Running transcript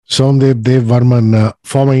Somdev Devvarman,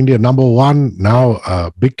 former India number one,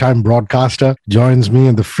 now big time broadcaster, joins me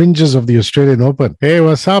in the fringes of the Australian Open. Hey,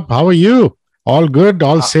 what's up? How are you? All good,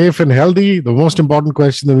 all safe and healthy? The most important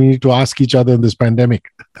question that we need to ask each other in this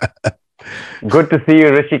pandemic. Good to see you,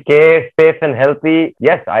 Hrishi K. Safe and healthy.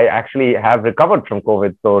 Yes, I actually have recovered from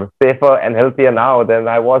COVID, so safer and healthier now than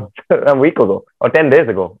I was a week ago or 10 days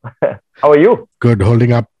ago. How are you? Good,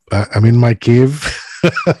 holding up. I'm in my cave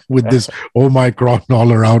with this Omicron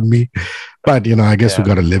all around me. But, I guess we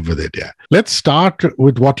got to live with it, yeah. Let's start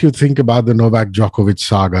with what you think about the Novak Djokovic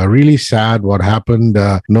saga. Really sad what happened.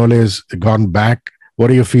 Nole's gone back. What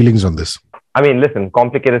are your feelings on this? I mean, listen,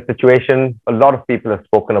 complicated situation. A lot of people have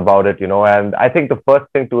spoken about it, and I think the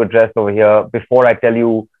first thing to address over here, before I tell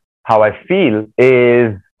you how I feel,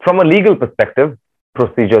 is from a legal perspective,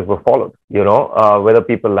 procedures were followed, whether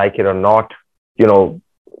people like it or not,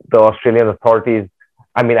 the Australian authorities,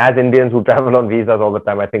 I mean, as Indians who travel on visas all the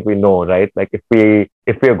time, I think we know, right? Like if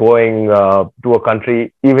we're going to a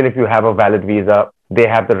country, even if you have a valid visa, they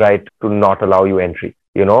have the right to not allow you entry,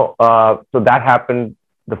 So that happened.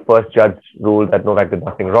 The first judge ruled that Novak did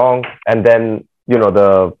nothing wrong. And then,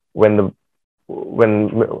 when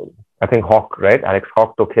I think Hawke, right? Alex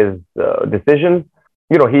Hawke took his decision,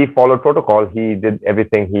 he followed protocol. He did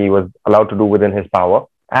everything he was allowed to do within his power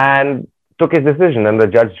and took his decision. And the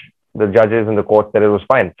judges in the court said it was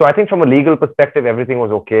fine. So I think from a legal perspective, everything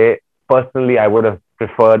was okay. Personally, I would have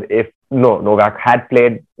preferred if Novak had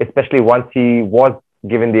played, especially once he was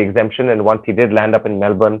given the exemption and once he did land up in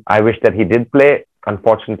Melbourne. I wish that he did play.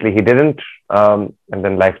 Unfortunately, he didn't. And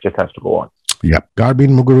then life just has to go on. Yeah.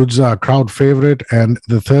 Garbine Muguruza, a crowd favorite, and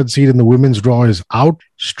the third seed in the women's draw is out.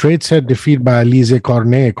 Straight set defeat by Alizé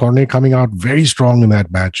Cornet. Cornet coming out very strong in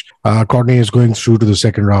that match. Cornet is going through to the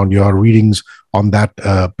second round. Your readings on that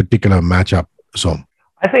particular matchup, so?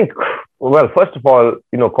 I think, well, first of all,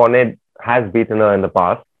 Cornet has beaten her in the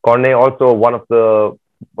past. Cornet also one of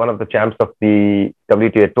the champs of the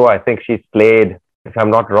WTA Tour. I think she's played, if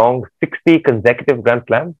I'm not wrong, 60 consecutive Grand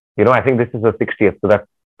Slams. I think this is her 60th, so that's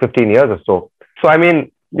 15 years or so. So, I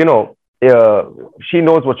mean, she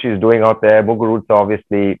knows what she's doing out there. Muguruza,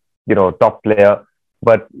 obviously, top player.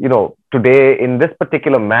 But, today in this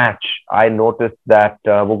particular match, I noticed that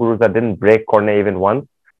Muguruza didn't break Cornet even once.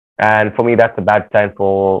 And for me, that's a bad sign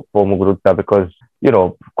for Muguruza because,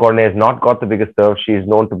 Cornet has not got the biggest serve. She's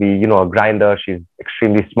known to be, a grinder. She's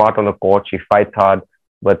extremely smart on the court. She fights hard,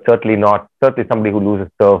 but certainly somebody who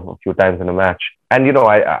loses serve a few times in a match. And,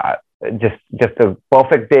 I just a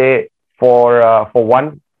perfect day for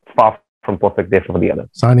one, far from perfect day for the other.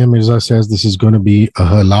 Sania Mirza says this is going to be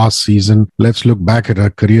her last season. Let's look back at her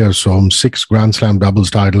career. So 6 Grand Slam doubles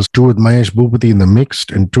titles, 2 with Mahesh Bhupati in the mixed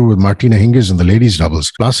and 2 with Martina Hingis in the ladies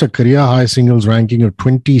doubles, plus a career high singles ranking of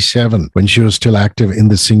 27 when she was still active in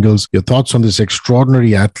the singles. Your thoughts on this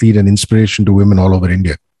extraordinary athlete and inspiration to women all over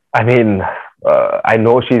India? I mean, I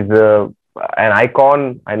know she's an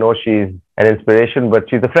icon. I know she's an inspiration, but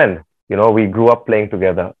she's a friend. We grew up playing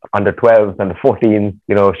together, under 12s, under 14s.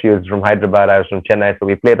 She was from Hyderabad, I was from Chennai, so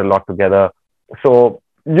we played a lot together. So,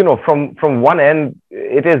 from one end,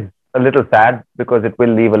 it is a little sad because it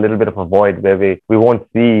will leave a little bit of a void where we won't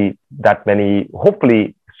see that many,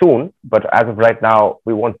 hopefully soon. But as of right now,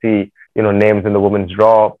 we won't see, names in the women's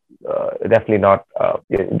draw. Definitely not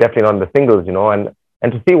in the singles,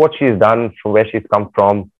 and to see what she's done from where she's come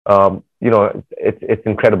from, it's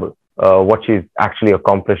incredible. What she's actually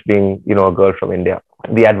accomplished being, a girl from India,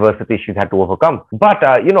 the adversity she's had to overcome. But,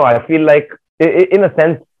 I feel like in a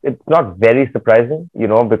sense, it's not very surprising,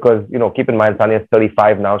 because, keep in mind, Sania's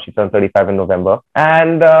 35 now. She turned 35 in November.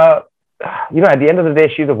 And, at the end of the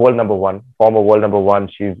day, she's a world number one, former world number one.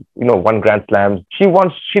 She's, won Grand Slams. She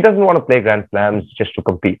doesn't want to play Grand Slams just to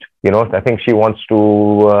compete. I think she wants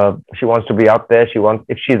to be out there.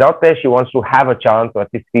 If she's out there, she wants to have a chance, or at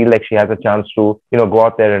least feel like she has a chance to, go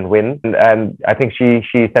out there and win. And I think she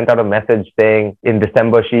sent out a message saying in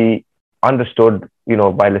December, she understood,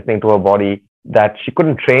 by listening to her body, that she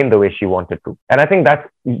couldn't train the way she wanted to. And I think that's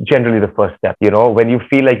generally the first step. When you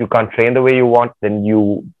feel like you can't train the way you want, then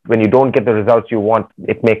when you don't get the results you want,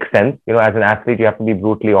 it makes sense. As an athlete, you have to be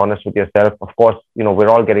brutally honest with yourself. Of course, we're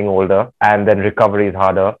all getting older, and then recovery is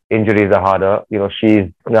harder. Injuries are harder.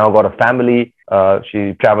 She's now got a family.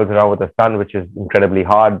 She travels around with her son, which is incredibly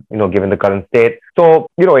hard, given the current state. So,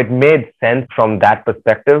 it made sense from that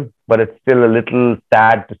perspective, but it's still a little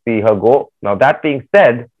sad to see her go. Now, that being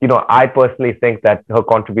said, I personally think that her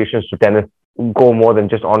contributions to tennis go more than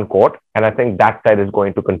just on court. And I think that side is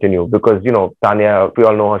going to continue because, Sania, we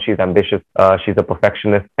all know her, she's ambitious. She's a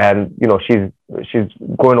perfectionist and, she's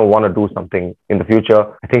going to want to do something in the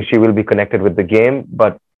future. I think she will be connected with the game,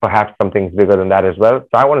 but perhaps something's bigger than that as well.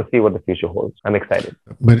 So I want to see what the future holds. I'm excited.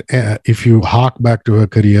 But if you hark back to her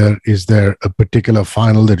career, is there a particular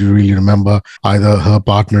final that you really remember, either her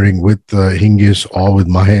partnering with Hingis or with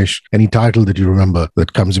Mahesh? Any title that you remember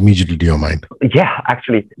that comes immediately to your mind? Yeah,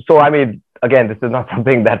 actually. So, I mean, again, this is not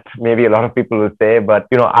something that maybe a lot of people will say, but,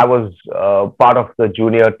 I was part of the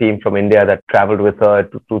junior team from India that traveled with her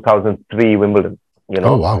to 2003 Wimbledon,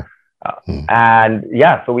 Oh, wow. And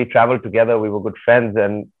yeah, so we traveled together. We were good friends.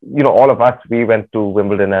 And, all of us, we went to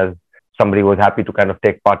Wimbledon as somebody who was happy to kind of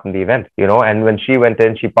take part in the event, and when she went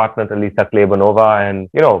in, she partnered Elisa Klebanova, and,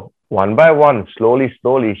 one by one, slowly,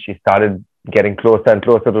 she started getting closer and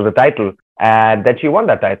closer to the title. And then she won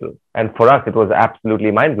that title. And for us, it was absolutely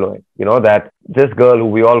mind-blowing, that this girl who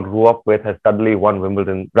we all grew up with has suddenly won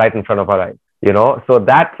Wimbledon right in front of our eyes. So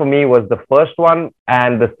that for me was the first one.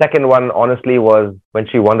 And the second one, honestly, was when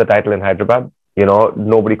she won the title in Hyderabad.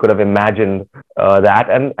 Nobody could have imagined that.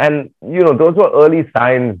 And those were early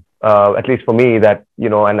signs, at least for me, that,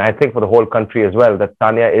 and I think for the whole country as well, that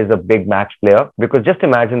Sania is a big match player. Because just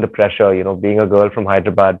imagine the pressure, being a girl from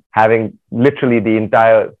Hyderabad, having literally the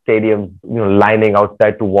entire stadium, lining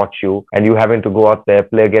outside to watch you, and you having to go out there,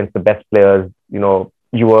 play against the best players.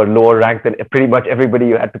 You were lower ranked than pretty much everybody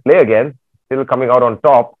you had to play against, still coming out on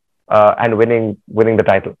top and winning the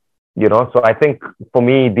title. So I think for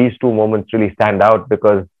me, these two moments really stand out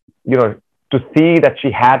because, to see that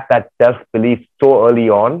she had that self-belief so early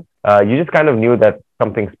on, you just kind of knew that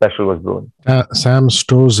something special was brewing. Sam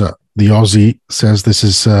Stosur, the Aussie, says this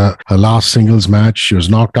is her last singles match. She was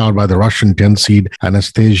knocked out by the Russian 10 seed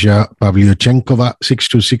Anastasia Pavlyuchenkova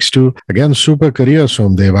 6-2, 6-2. Again, super career,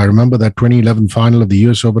 Somdev. I remember that 2011 final of the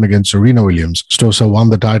US Open against Serena Williams. Stosur won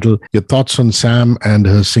the title. Your thoughts on Sam and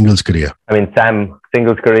her singles career? I mean, Sam,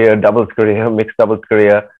 singles career, doubles career, mixed doubles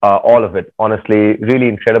career, all of it. Honestly, really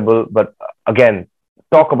incredible. But again,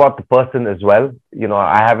 talk about the person as well.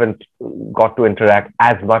 I haven't got to interact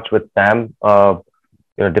as much with Sam,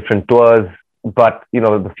 different tours, but,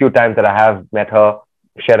 the few times that I have met her,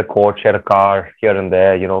 share a court, share a car here and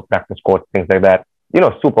there, practice courts, things like that,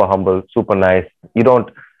 super humble, super nice.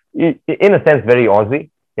 In a sense, very Aussie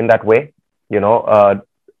in that way,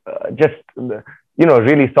 just,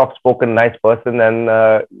 really soft-spoken, nice person.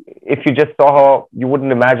 And if you just saw her, you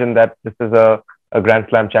wouldn't imagine that this is a Grand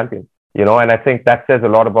Slam champion. And I think that says a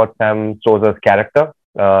lot about Sam Stosur's character.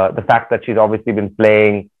 The fact that she's obviously been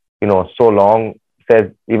playing, so long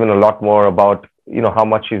says even a lot more about, how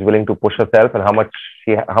much she's willing to push herself and how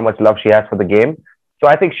much love she has for the game. So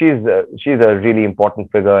I think she's a really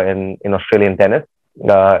important figure in Australian tennis.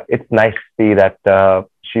 It's nice to see that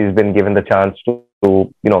she's been given the chance to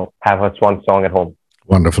have her swan song at home.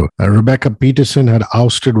 Wonderful. Rebecca Peterson had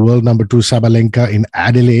ousted world number 2 Sabalenka in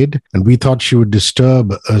Adelaide, and we thought she would disturb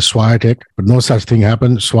Swiatek, but no such thing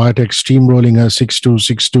happened. Swiatek steamrolling her 6-2,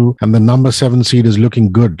 6-2, and the number 7 seed is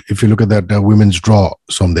looking good if you look at that women's draw,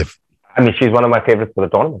 Somdev. I mean, she's one of my favorites for the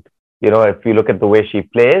tournament. If you look at the way she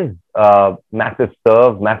plays, massive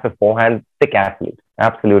serve, massive forehand, thick athlete.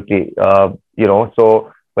 Absolutely.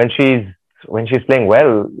 So when she's playing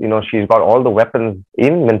well, she's got all the weapons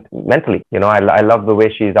in mentally. I love the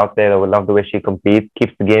way she's out there. I love the way she competes,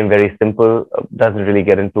 keeps the game very simple, doesn't really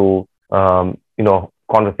get into,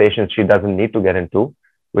 conversations she doesn't need to get into,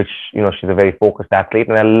 which, she's a very focused athlete.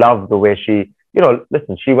 And I love the way she,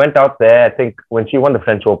 listen, she went out there, I think when she won the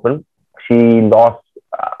French Open, she lost,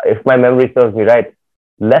 if my memory serves me right,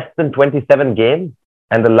 less than 27 games.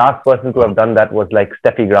 And the last person to have done that was like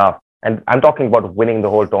Steffi Graf. And I'm talking about winning the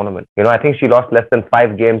whole tournament. I think she lost less than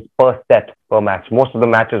 5 games per set per match. Most of the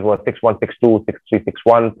matches were 6-1, 6-2, 6-3,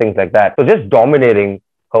 6-1, things like that. So just dominating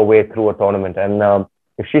her way through a tournament. And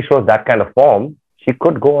if she shows that kind of form, she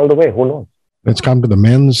could go all the way. Who knows? Let's come to the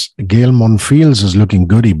men's. Gael Monfils is looking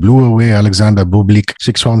good. He blew away Alexander Bublik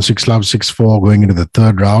 6-1, 6-love, 6-4 going into the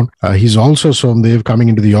third round. He's also, Somdev, coming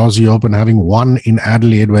into the Aussie Open, having won in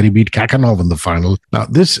Adelaide where he beat Kakanov in the final. Now,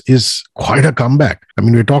 this is quite a comeback. I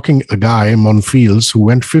mean, we're talking a guy, Monfils, who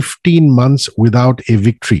went 15 months without a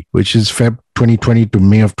victory, which is Feb 2020 to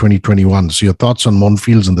May of 2021. So your thoughts on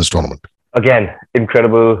Monfils in this tournament? Again,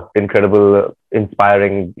 incredible,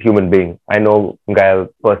 inspiring human being. I know Gael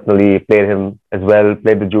personally, played him as well,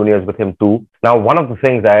 played the juniors with him too. Now, one of the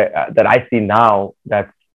things that I see now that's,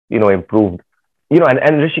 improved, and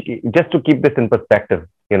Hrishi, just to keep this in perspective,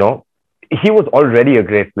 he was already a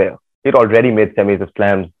great player. He'd already made semis of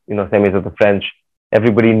slams, semis of the French.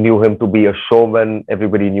 Everybody knew him to be a showman.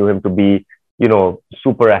 Everybody knew him to be,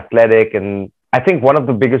 super athletic. And I think one of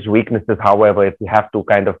the biggest weaknesses, however, if you have to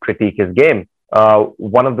kind of critique his game,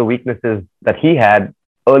 one of the weaknesses that he had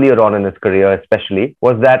earlier on in his career, especially,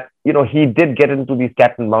 was that, he did get into these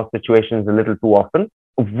cat and mouse situations a little too often,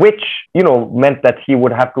 which, meant that he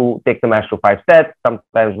would have to take the match to 5 sets,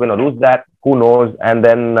 sometimes win or lose that, who knows. And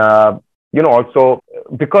then, also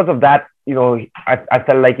because of that, I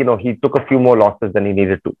felt like, he took a few more losses than he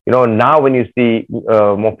needed to. Now when you see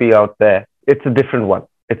Mofi out there, it's a different one.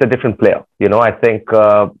 It's a different player. I think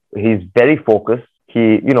he's very focused.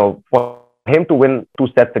 For him to win 2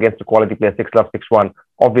 sets against a quality player, 6-love, 6-1,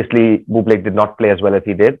 obviously Bublik did not play as well as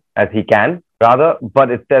he can, rather, but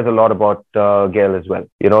it says a lot about Gayle as well.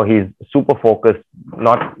 He's super focused,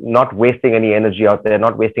 not wasting any energy out there,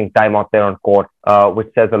 not wasting time out there on court, which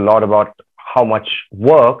says a lot about how much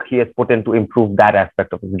work he has put in to improve that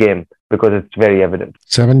aspect of his game, because it's very evident.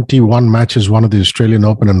 71 matches won at the Australian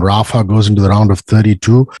Open, and Rafa goes into the round of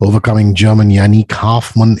 32, overcoming German Yannick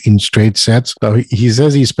Hafmann in straight sets. Now, he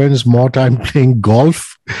says he spends more time playing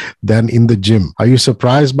golf than in the gym. Are you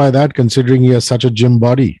surprised by that, considering he has such a gym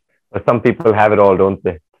body? Some people have it all, don't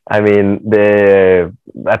they? I mean,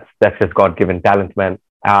 that's just God-given talent, man.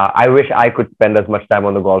 I wish I could spend as much time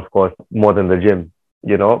on the golf course more than the gym.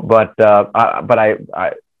 But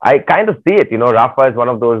I kind of see it. Rafa is one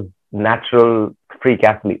of those natural freak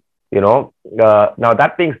athletes. Now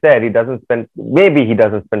that being said, he doesn't spend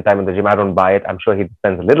time in the gym. I don't buy it. I'm sure he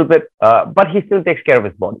spends a little bit, but he still takes care of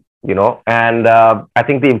his body. And I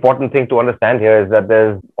think the important thing to understand here is that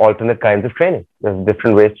there's alternate kinds of training. There's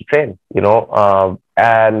different ways to train.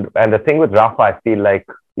 And the thing with Rafa, I feel like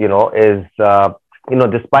is.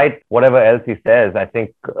 Despite whatever else he says, I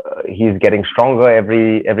think he's getting stronger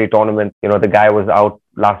every tournament. The guy was out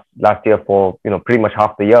last year for, pretty much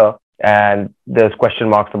half the year. And there's question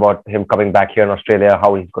marks about him coming back here in Australia,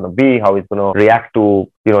 how he's going to be, how he's going to react to,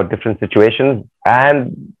 different situations.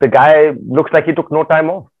 And the guy looks like he took no time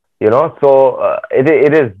off, So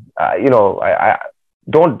it is, I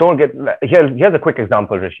don't get, here's a quick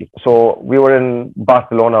example, Hrishi. So we were in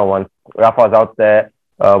Barcelona once. Rafa was out there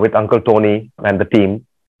with Uncle Tony and the team,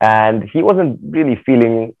 and he wasn't really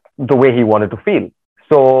feeling the way he wanted to feel.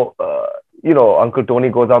 So, Uncle Tony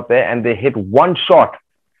goes out there and they hit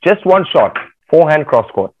just one shot, forehand cross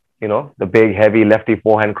court, the big, heavy lefty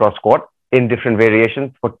forehand cross court in different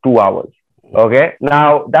variations for 2 hours. Okay.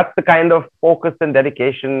 Now that's the kind of focus and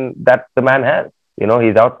dedication that the man has.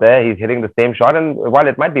 He's out there, he's hitting the same shot. And while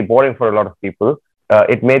it might be boring for a lot of people,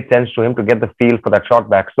 it made sense to him to get the feel for that shot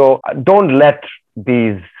back. So don't let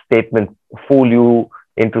these statements fool you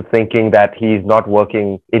into thinking that he's not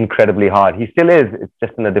working incredibly hard. He still is. It's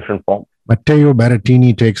just in a different form. Matteo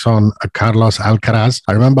Berrettini takes on Carlos Alcaraz.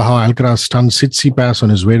 I remember how Alcaraz stunned Tsitsipas on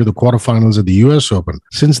his way to the quarterfinals at the US Open.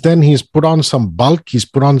 Since then, he's put on some bulk, he's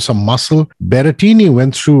put on some muscle. Berrettini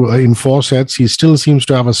went through in 4 sets. He still seems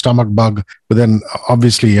to have a stomach bug. But then,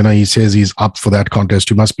 obviously, he says he's up for that contest.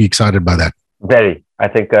 You must be excited by that. Very. I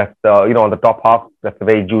think that, on the top half, that's a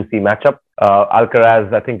very juicy matchup.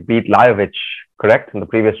 Alcaraz, I think, beat Lajovic, correct, in the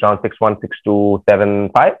previous round, 6-1, 6-2,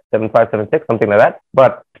 7-5, 7-5, 7-6, something like that.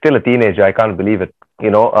 But still a teenager. I can't believe it.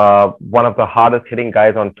 One of the hardest hitting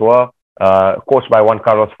guys on tour, coached by Juan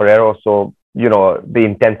Carlos Ferrero. So, the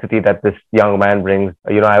intensity that this young man brings.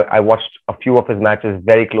 I watched a few of his matches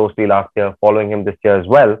very closely last year, following him this year as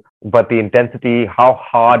well. But the intensity, how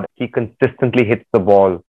hard he consistently hits the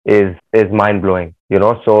ball is mind-blowing.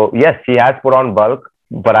 So yes, he has put on bulk,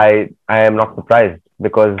 but I am not surprised,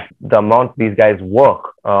 because the amount these guys work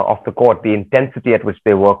off the court, the intensity at which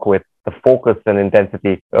they work with, the focus and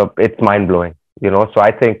intensity, it's mind-blowing. So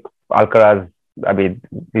I think Alcaraz,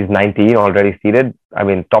 he's 19, already seeded.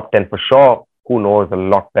 Top 10 for sure. Who knows, a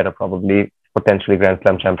lot better probably. Potentially Grand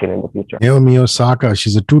Slam champion in the future. Naomi Osaka,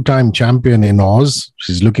 she's a 2-time champion in Oz.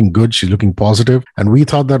 She's looking good. She's looking positive. And we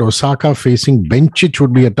thought that Osaka facing Bencic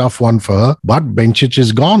would be a tough one for her. But Bencic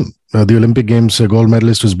is gone. The Olympic Games gold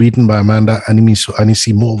medalist was beaten by Amanda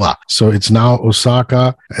Anisimova. So it's now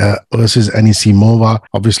Osaka versus Anisimova.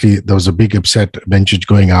 Obviously, there was a big upset, Bencic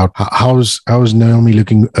going out. How's Naomi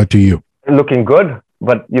looking to you? Looking good.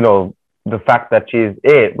 But, the fact that she's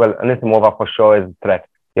Anisimova for sure is a threat.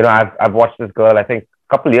 I've watched this girl, I think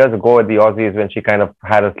a couple of years ago at the Aussies, when she kind of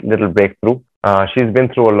had a little breakthrough. She's been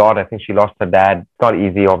through a lot. I think she lost her dad. It's not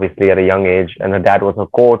easy, obviously, at a young age. And her dad was her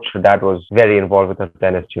coach. Her dad was very involved with her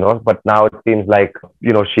tennis, But now it seems like,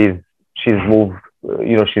 she's moved,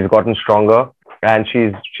 she's gotten stronger, and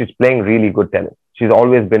she's playing really good tennis. She's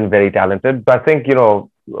always been very talented. But I think,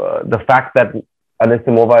 the fact that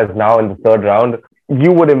Anisimova is now in the 3rd round,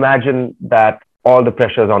 you would imagine that all the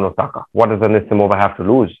pressure is on Osaka. What does Anisimova have to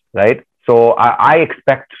lose, right? So I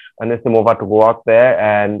expect Anisimova to go out there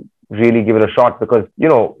and really give it a shot, because,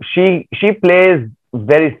 she plays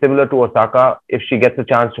very similar to Osaka. If she gets a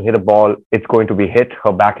chance to hit a ball, it's going to be hit.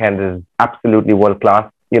 Her backhand is absolutely world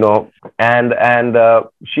class, and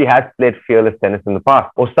she has played fearless tennis in the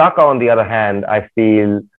past. Osaka, on the other hand, I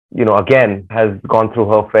feel, again, has gone through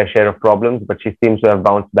her fair share of problems, but she seems to have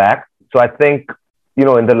bounced back. So I think,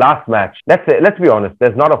 in the last match, let's be honest,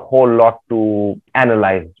 there's not a whole lot to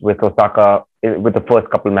analyze with Osaka with the first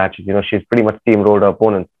couple matches. She's pretty much steamrolled her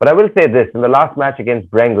opponents. But I will say this, in the last match against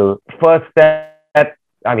Brengel, first set,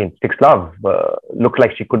 6-love, looked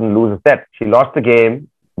like she couldn't lose a set. She lost the game.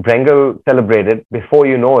 Brengel celebrated. Before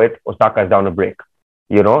you know it, Osaka is down a break.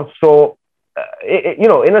 So,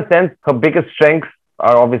 in a sense, her biggest strengths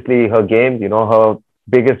are obviously her game. Her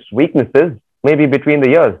biggest weaknesses maybe between the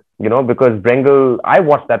years. Because Brengel, I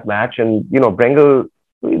watched that match, and Brengel,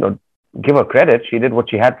 give her credit, she did what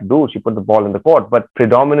she had to do. She put the ball in the court, but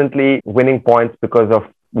predominantly winning points because of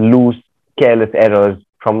loose, careless errors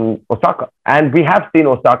from Osaka. And we have seen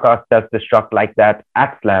Osaka self-destruct like that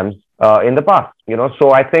at slams in the past.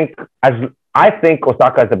 So I think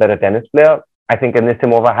Osaka is a better tennis player. I think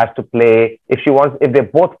Anisimova has to play, if they're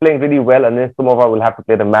both playing really well, Anisimova will have to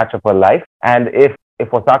play the match of her life. And if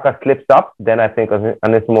Osaka slips up, then I think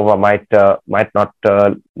Anisimova might not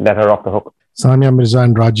let her off the hook. Sania Mirza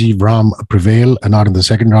and Rajiv Ram prevail and are in the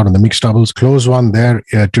second round in the mixed doubles. Close one there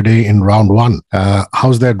today in round one.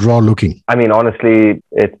 How's their draw looking? Honestly,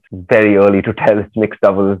 it's very early to tell. It's mixed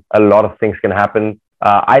doubles. A lot of things can happen.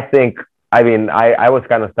 I was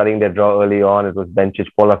kind of studying their draw early on. It was Bencic,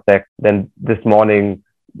 Polasek. Then this morning,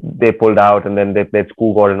 they pulled out, and then they played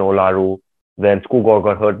Skugor and Olaru. Then Skugor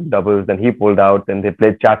got hurt in doubles, then he pulled out, and they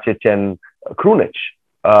played Cacic and Krunic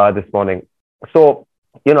this morning. So,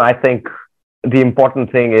 I think the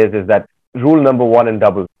important thing is that rule number one in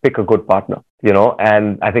doubles, pick a good partner,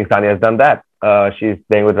 and I think Sania has done that. She's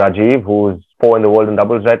playing with Rajiv, who's 4 in the world in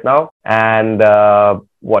doubles right now. And I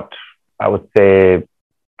would say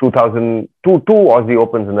 2 Aussie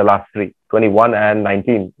Opens in the last 3, 21 and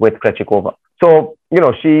 19 with Krejcikova. So,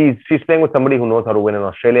 she's playing with somebody who knows how to win in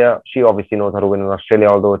Australia. She obviously knows how to win in Australia,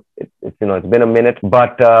 although it's been a minute.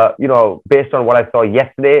 But, based on what I saw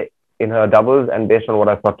yesterday in her doubles and based on what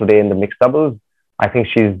I saw today in the mixed doubles, I think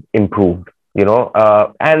she's improved,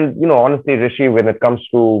 honestly, Hrishi, when it comes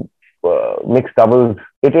to mixed doubles,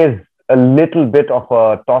 it is a little bit of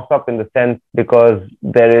a toss-up in the sense because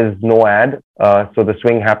there is no ad. So the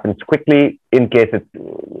swing happens quickly. In case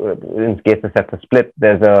the set's a split,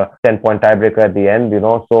 there's a 10-point tiebreaker at the end,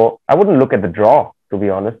 So I wouldn't look at the draw, to be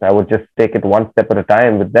honest. I would just take it one step at a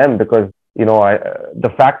time with them because, the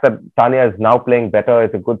fact that Sania is now playing better is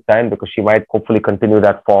a good sign because she might hopefully continue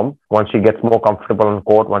that form once she gets more comfortable on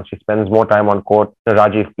court, once she spends more time on court.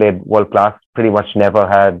 Rajiv played world class, pretty much never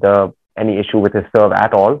had any issue with his serve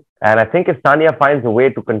at all. And I think if Sania finds a way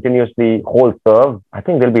to continuously hold serve, I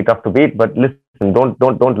think they'll be tough to beat. But listen, don't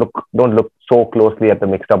look so closely at the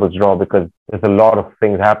mixed doubles draw because there's a lot of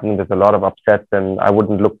things happening. There's a lot of upsets, and I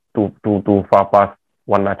wouldn't look too far past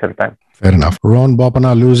one match at a time. Fair enough. Rohan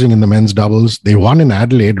Bopanna losing in the men's doubles. They won in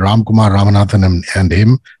Adelaide, Ramkumar Ramanathan and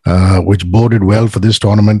him, which boded well for this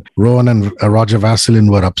tournament. Rohan and Roger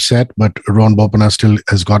Vasselin were upset, but Rohan Bopanna still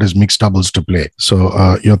has got his mixed doubles to play.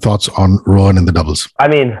 So your thoughts on Rohan in the doubles?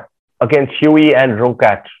 Against Huey and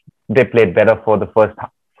Runkat, they played better for the first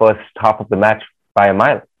half of the match by a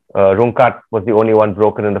mile. Runkat was the only one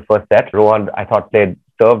broken in the first set. Rohan, I thought,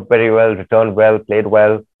 served very well, returned well, played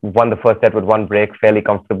well, won the first set with one break, fairly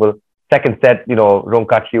comfortable. Second set,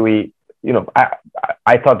 Runkat, Huey,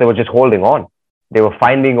 I thought they were just holding on. They were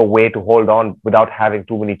finding a way to hold on without having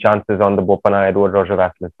too many chances on the Bopanna, Edward, Roger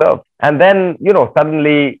Vasselin serve. And then,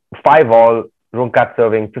 suddenly 5-all, Runkat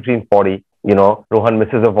serving 15-40. Rohan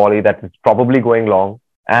misses a volley that is probably going long.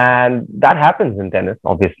 And that happens in tennis,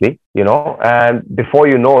 obviously, and before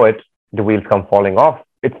you know it, the wheels come falling off.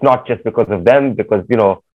 It's not just because of them, because,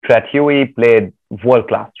 Tret Huey played world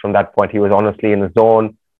class from that point. He was honestly in the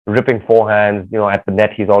zone, ripping forehands, at the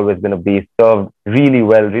net. He's always been a beast. Served really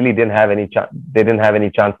well, really didn't have any they didn't have any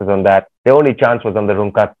chances on that. The only chance was on the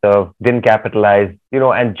Runkat serve, didn't capitalize,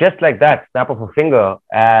 and just like that, snap of a finger.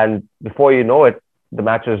 And before you know it, the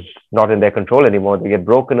match is not in their control anymore. They get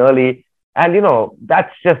broken early. And,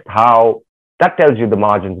 that's just how, that tells you the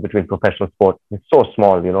margins between professional sports. It's so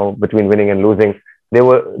small, between winning and losing. They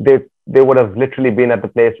would have literally been at the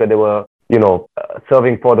place where they were,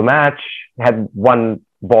 serving for the match, had one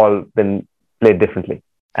ball been played differently.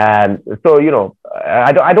 And so,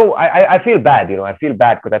 I feel bad, I feel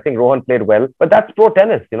bad because I think Rohan played well, but that's pro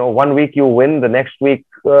tennis. 1 week you win, the next week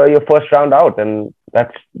you're first round out. And,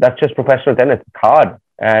 That's just professional tennis. It's hard.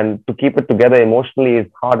 And to keep it together emotionally is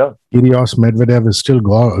harder. Kyrgios Medvedev is still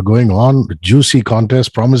going on. Juicy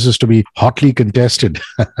contest promises to be hotly contested.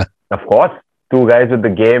 Of course, two guys with the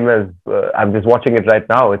game as I'm just watching it right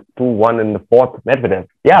now. It's 2-1 in the fourth, Medvedev.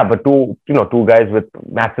 Yeah, but two guys with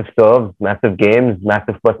massive serves, massive games,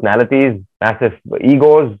 massive personalities, massive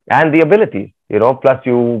egos, and the abilities. Plus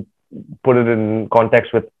you put it in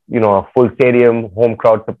context with a full stadium, home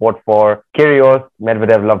crowd support for Kyrgios.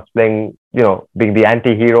 Medvedev loves playing, being the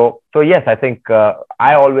anti-hero. So yes, I think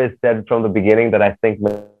I always said from the beginning that I think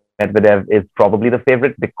Medvedev is probably the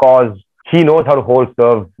favorite because he knows how to hold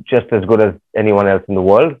serve just as good as anyone else in the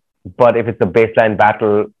world. But if it's a baseline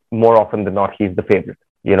battle, more often than not, he's the favorite.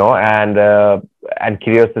 And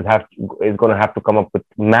Kyrgios is going to have to come up with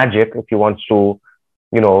magic if he wants to,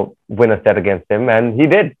 win a set against him, and he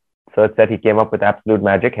did. Third set, he came up with absolute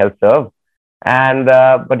magic, held serve. And,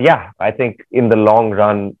 but yeah, I think in the long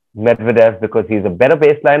run, Medvedev, because he's a better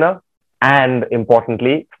baseliner, and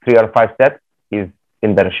importantly, 3 out of 5 sets, he's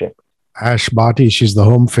in better shape. Ash Barty, she's the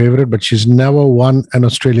home favorite, but she's never won an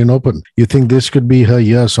Australian Open. You think this could be her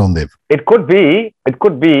year, Somdev? It could be.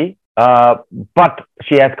 But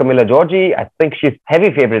she has Camila Giorgi. I think she's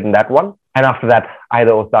heavy favorite in that one. And after that,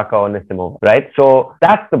 either Osaka or Nisimova, right? So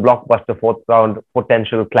that's the blockbuster fourth round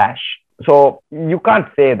potential clash. So you can't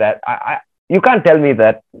say that. You can't tell me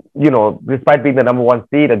that, despite being the number 1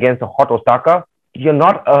 seed against a hot Osaka, you're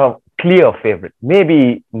not a clear favorite.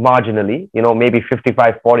 Maybe marginally, maybe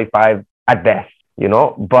 55-45 at best,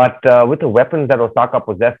 But with the weapons that Osaka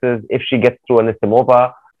possesses, if she gets through a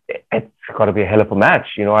Nisimova, it's got to be a hell of a match.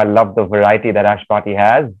 I love the variety that Ash Barty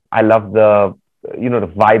has. I love the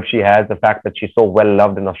vibe she has, the fact that she's so well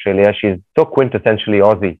loved in Australia. She's so quintessentially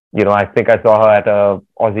Aussie. I think I saw her at a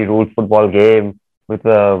Aussie rules football game with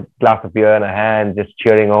a glass of beer in her hand, just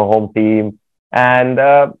cheering her home team. And,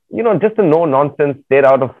 just a no-nonsense, stayed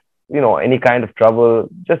out of, any kind of trouble.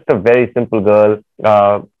 Just a very simple girl.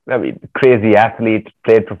 Crazy athlete,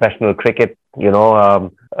 played professional cricket,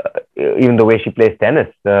 even the way she plays tennis,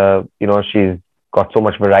 she's got so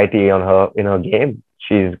much variety in her game.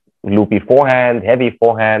 She's loopy forehand, heavy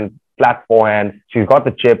forehand, flat forehand. She's got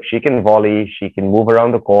the chip. She can volley. She can move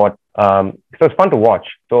around the court. So it's fun to watch.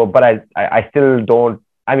 So, but I still don't.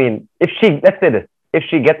 Let's say this. If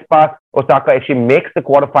she gets past Osaka, if she makes the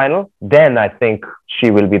quarterfinal, then I think she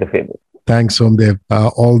will be the favorite. Thanks, Somdev.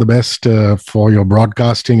 All the best for your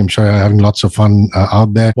broadcasting. I'm sure you're having lots of fun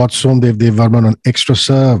out there. Watch Somdev Devvarman on Extra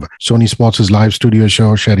Serve, Sony Sports' live studio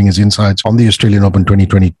show, sharing his insights on the Australian Open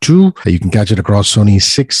 2022. You can catch it across Sony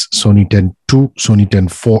 6, Sony 10.2, Sony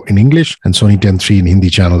 10.4 in English, and Sony 10.3 in Hindi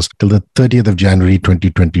channels till the 30th of January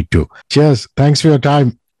 2022. Cheers. Thanks for your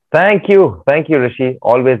time. Thank you, Hrishi.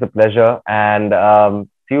 Always a pleasure. And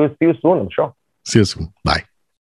see you soon, I'm sure. See you soon. Bye.